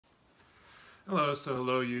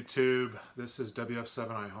Hello YouTube. This is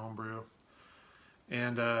WF7i Homebrew,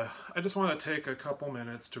 and I just want to take a couple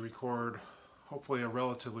minutes to record hopefully a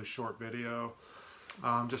relatively short video,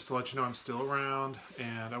 just to let you know I'm still around,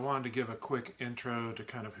 and I wanted to give a quick intro to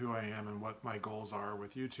kind of who I am and what my goals are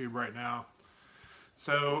with YouTube right now.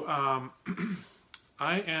 So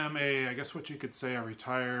I am I guess what you could say, a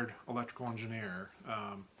retired electrical engineer.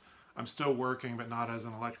 I'm still working, but not as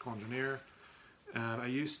an electrical engineer. And I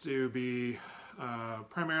used to be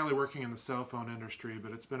primarily working in the cell phone industry,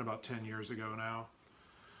 but it's been about 10 years ago now.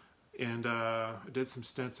 And I did some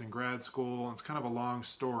stints in grad school, and it's kind of a long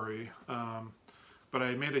story. But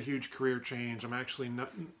I made a huge career change. I'm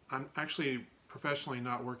actually professionally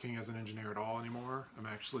not working as an engineer at all anymore. I'm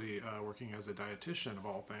actually working as a dietitian of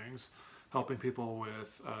all things, helping people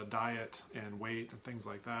with diet and weight and things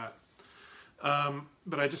like that.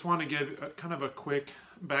 But I just want to give kind of a quick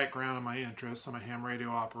background on my interests. I'm a ham radio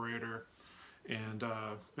operator, and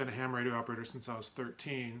been a ham radio operator since I was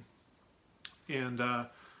 13. And I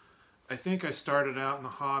think I started out in the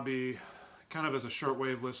hobby kind of as a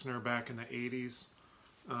shortwave listener back in the 80s.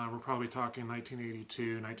 We're probably talking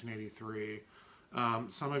 1982, 1983.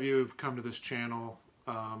 Some of you have come to this channel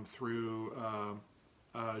through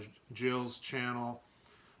Jill's channel,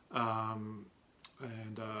 and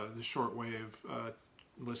the shortwave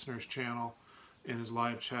listeners channel in his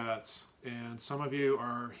live chats, and some of you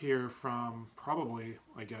are here from probably,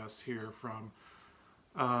 I guess, here from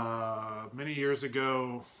many years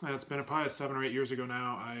ago. It's been probably 7 or 8 years ago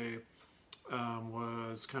now. I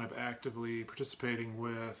was kind of actively participating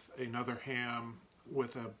with another ham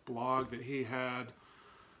with a blog that he had,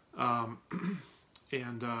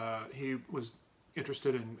 and he was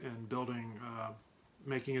interested in building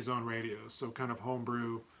making his own radios, so kind of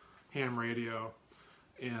homebrew ham radio,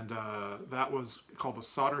 and that was called the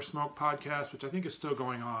Solder Smoke podcast, which I think is still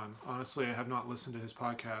going on. Honestly, I have not listened to his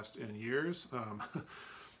podcast in years,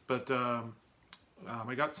 but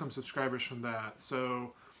I got some subscribers from that.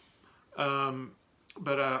 So, I'm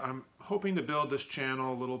hoping to build this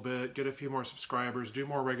channel a little bit, get a few more subscribers, do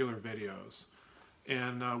more regular videos.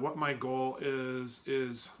 And what my goal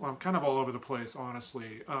is, well, I'm kind of all over the place,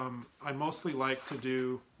 honestly. I mostly like to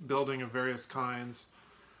do building of various kinds.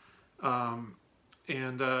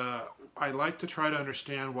 And I like to try to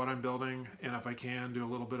understand what I'm building, and if I can, do a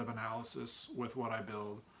little bit of analysis with what I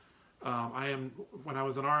build. When I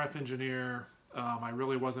was an RF engineer, I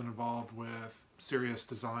really wasn't involved with serious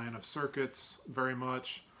design of circuits very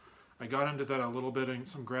much. I got into that a little bit in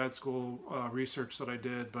some grad school research that I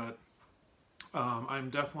did, but I'm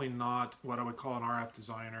definitely not what I would call an RF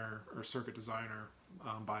designer or circuit designer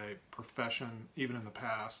by profession, even in the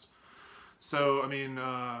past. So, I mean,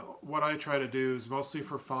 what I try to do is mostly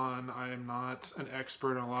for fun. I am not an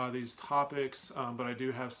expert in a lot of these topics, but I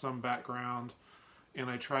do have some background, and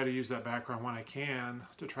I try to use that background when I can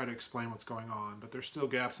to try to explain what's going on. But there's still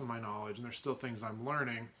gaps in my knowledge, and there's still things I'm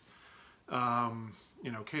learning.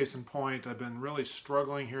 You know, case in point, I've been really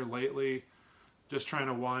struggling here lately, just trying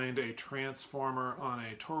to wind a transformer on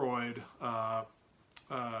a toroid,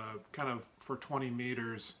 kind of for 20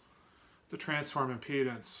 meters, to transform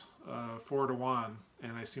impedance 4 to 1,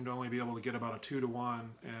 and I seem to only be able to get about a 2 to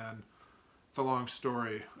 1, and it's a long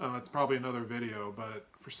story. It's probably another video, but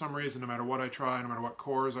for some reason, no matter what I try, no matter what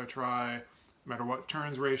cores I try, no matter what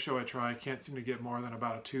turns ratio I try, I can't seem to get more than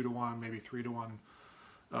about a 2 to 1, maybe 3 to 1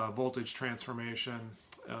 voltage transformation.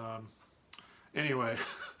 Anyway,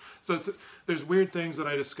 so there's weird things that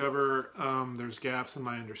I discover. There's gaps in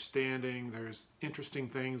my understanding. There's interesting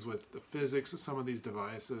things with the physics of some of these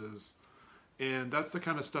devices. And that's the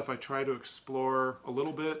kind of stuff I try to explore a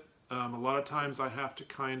little bit. A lot of times I have to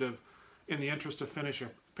kind of, in the interest of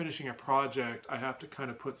finishing a project, I have to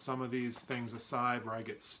kind of put some of these things aside where I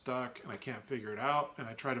get stuck and I can't figure it out. And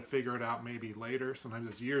I try to figure it out maybe later. Sometimes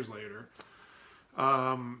it's years later.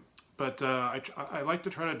 But I like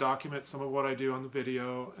to try to document some of what I do on the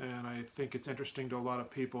video, and I think it's interesting to a lot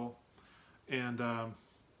of people. And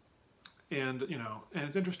you know, and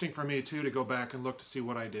it's interesting for me too to go back and look to see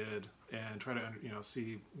what I did and try to, you know,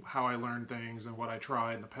 see how I learned things and what I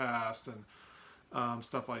tried in the past and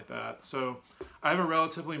stuff like that. So I have a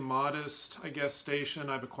relatively modest, I guess, station.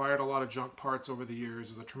 I've acquired a lot of junk parts over the years.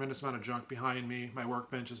 There's a tremendous amount of junk behind me. My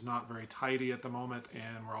workbench is not very tidy at the moment,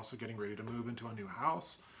 and we're also getting ready to move into a new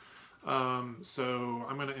house. So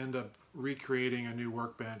I'm going to end up recreating a new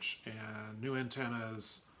workbench and new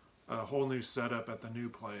antennas, a whole new setup at the new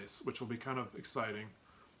place, which will be kind of exciting.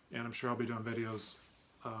 And I'm sure I'll be doing videos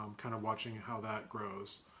kind of watching how that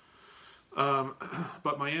grows.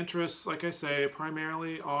 But my interests, like I say,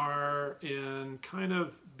 primarily are in kind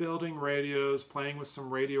of building radios, playing with some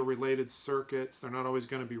radio related circuits. They're not always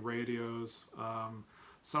going to be radios.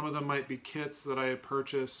 Some of them might be kits that I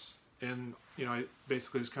purchase, and I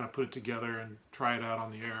basically just kind of put it together and try it out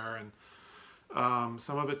on the air. And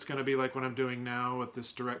some of it's going to be like what I'm doing now with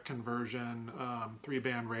this direct conversion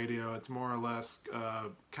 3-band radio. It's more or less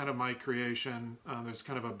kind of my creation. There's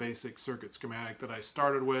kind of a basic circuit schematic that I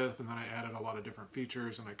started with, and then I added a lot of different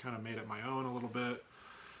features, and I kind of made it my own a little bit.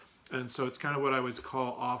 And so it's kind of what I would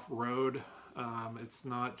call off-road. It's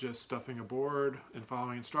not just stuffing a board and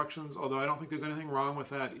following instructions, although I don't think there's anything wrong with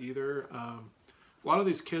that either. A lot of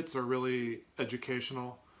these kits are really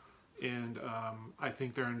educational, and I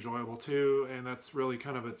think they're enjoyable too, and that's really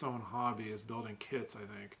kind of its own hobby, is building kits, I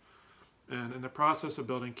think. And in the process of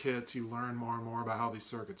building kits, you learn more and more about how these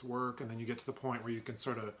circuits work, and then you get to the point where you can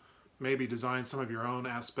sort of maybe design some of your own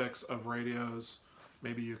aspects of radios.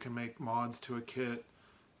 Maybe you can make mods to a kit,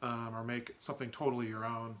 or make something totally your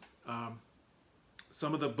own.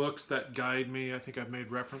 Some of the books that guide me, I think I've made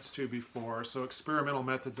reference to before. So Experimental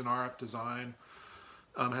Methods in RF Design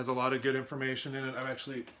has a lot of good information in it. I've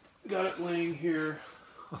actually got it laying here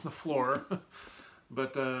on the floor,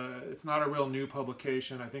 but it's not a real new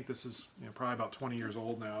publication. I think this is probably about 20 years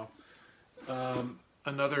old now.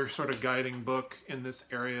 Another sort of guiding book in this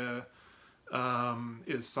area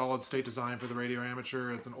is Solid State Design for the Radio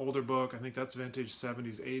Amateur. It's an older book. I think that's vintage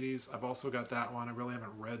 70s, 80s. I've also got that one. I really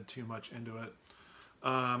haven't read too much into it.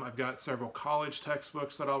 I've got several college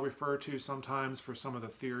textbooks that I'll refer to sometimes for some of the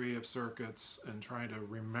theory of circuits and trying to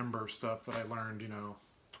remember stuff that I learned,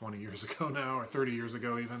 20 years ago now, or 30 years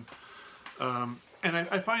ago even. And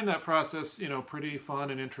I find that process, pretty fun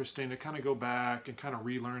and interesting to kind of go back and kind of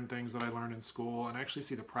relearn things that I learned in school and actually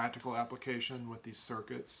see the practical application with these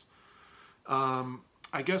circuits.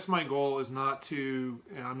 I guess my goal is not to,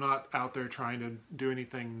 I'm not out there trying to do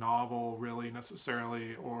anything novel really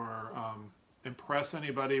necessarily, or impress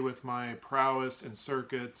anybody with my prowess in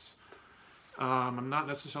circuits. I'm not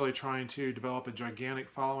necessarily trying to develop a gigantic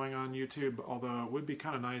following on YouTube, although it would be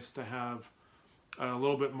kind of nice to have a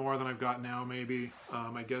little bit more than I've got now maybe.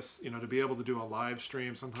 I guess, to be able to do a live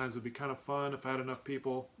stream sometimes would be kind of fun if I had enough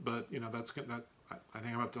people, but I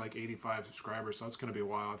think I'm up to like 85 subscribers, so that's going to be a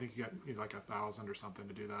while. I think you need like 1,000 or something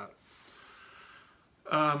to do that.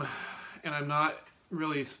 And I'm not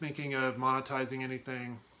really thinking of monetizing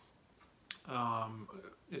anything.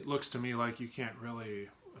 It looks to me like you can't really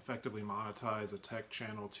effectively monetize a tech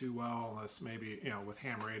channel too well, unless maybe, with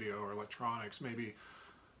ham radio or electronics,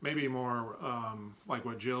 maybe more like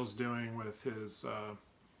what Jill's doing with his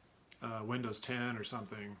Windows 10 or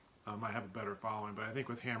something. Might have a better following, but I think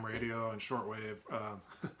with ham radio and shortwave,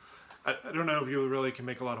 I don't know if you really can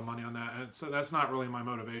make a lot of money on that, and so that's not really my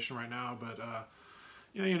motivation right now, but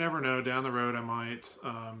you never know, down the road I might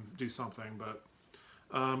do something, but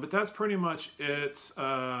that's pretty much it.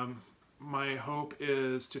 My hope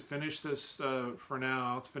is to finish this, for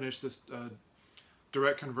now, to finish this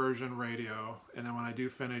direct conversion radio, and then when I do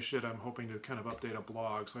finish it, I'm hoping to kind of update a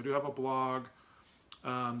blog. So I do have a blog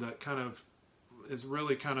that kind of is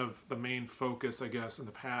really kind of the main focus, I guess, in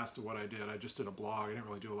the past of what I did. I just did a blog. I didn't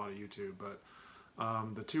really do a lot of YouTube, but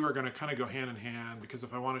the two are going to kind of go hand in hand, because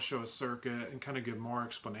if I want to show a circuit and kind of give more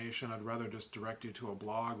explanation, I'd rather just direct you to a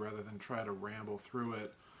blog rather than try to ramble through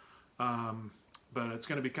it. But it's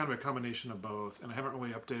going to be kind of a combination of both, and I haven't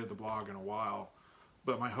really updated the blog in a while.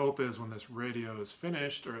 But my hope is when this radio is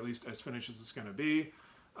finished, or at least as finished as it's going to be,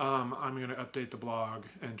 I'm going to update the blog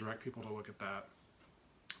and direct people to look at that.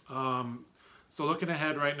 So looking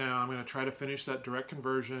ahead right now, I'm going to try to finish that direct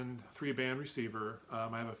conversion 3-band receiver.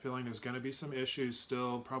 I have a feeling there's going to be some issues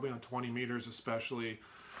still, probably on 20 meters especially,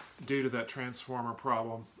 due to that transformer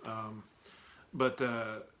problem. But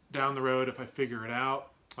down the road, if I figure it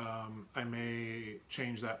out, I may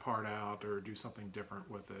change that part out or do something different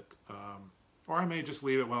with it. Or I may just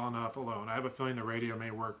leave it well enough alone. I have a feeling the radio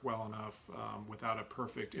may work well enough without a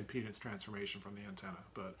perfect impedance transformation from the antenna.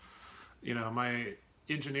 But, my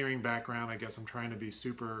engineering background, I guess I'm trying to be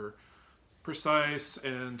super precise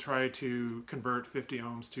and try to convert 50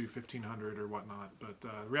 ohms to 1500 or whatnot. But the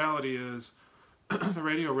reality is the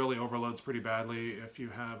radio really overloads pretty badly if you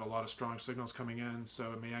have a lot of strong signals coming in.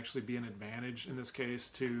 So it may actually be an advantage in this case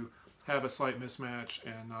to have a slight mismatch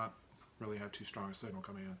and not really have too strong a signal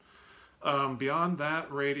coming in. Beyond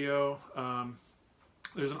that radio,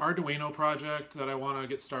 there's an Arduino project that I want to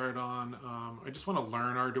get started on. I just want to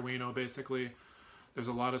learn Arduino basically. There's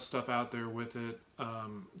a lot of stuff out there with it.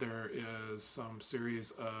 There is some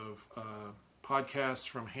series of podcasts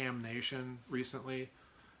from Ham Nation recently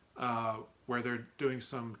where they're doing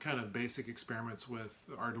some kind of basic experiments with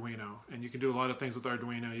Arduino. And you can do a lot of things with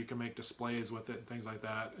Arduino. You can make displays with it and things like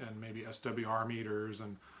that, and maybe SWR meters,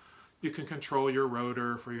 and you can control your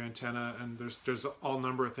rotor for your antenna, and there's all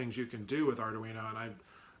number of things you can do with Arduino, and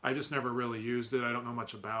I just never really used it. I don't know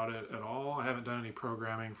much about it at all. I haven't done any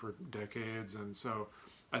programming for decades, and so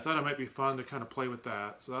I thought it might be fun to kind of play with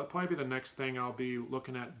that. So that'll probably be the next thing I'll be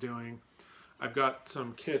looking at doing. I've got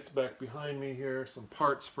some kits back behind me here, some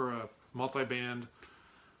parts for a multi-band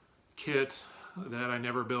kit that I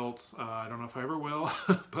never built. I don't know if I ever will,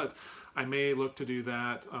 but I may look to do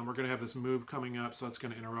that. We're going to have this move coming up, so that's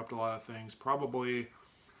going to interrupt a lot of things. Probably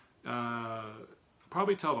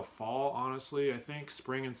till the fall, honestly. I think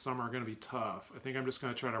spring and summer are going to be tough. I think I'm just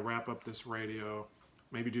going to try to wrap up this radio,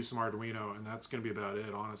 maybe do some Arduino, and that's going to be about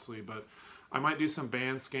it, honestly. But I might do some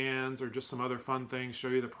band scans or just some other fun things, show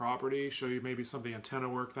you the property, show you maybe some of the antenna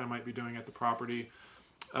work that I might be doing at the property.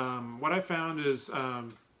 What I found is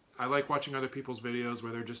I like watching other people's videos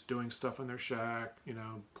where they're just doing stuff in their shack, you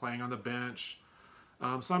know, playing on the bench.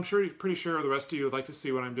 So I'm pretty sure the rest of you would like to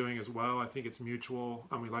see what I'm doing as well. I think it's mutual.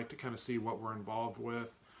 We like to kind of see what we're involved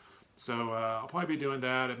with. So I'll probably be doing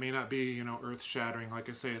that. It may not be, you know, earth-shattering. Like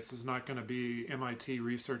I say, this is not going to be MIT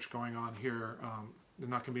research going on here. There's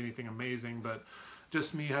not going to be anything amazing, but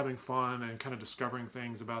just me having fun and kind of discovering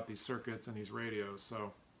things about these circuits and these radios.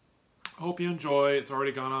 So I hope you enjoy. It's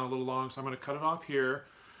already gone on a little long, so I'm going to cut it off here.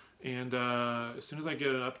 And as soon as I get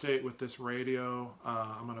an update with this radio,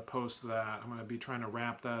 I'm going to post that. I'm going to be trying to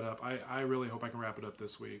wrap that up. I really hope I can wrap it up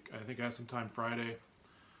this week. I think I have some time Friday,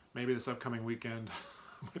 maybe this upcoming weekend.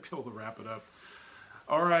 I might be able to wrap it up.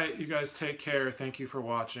 All right, you guys take care. Thank you for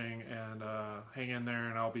watching, and hang in there,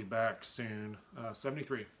 and I'll be back soon.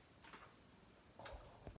 73.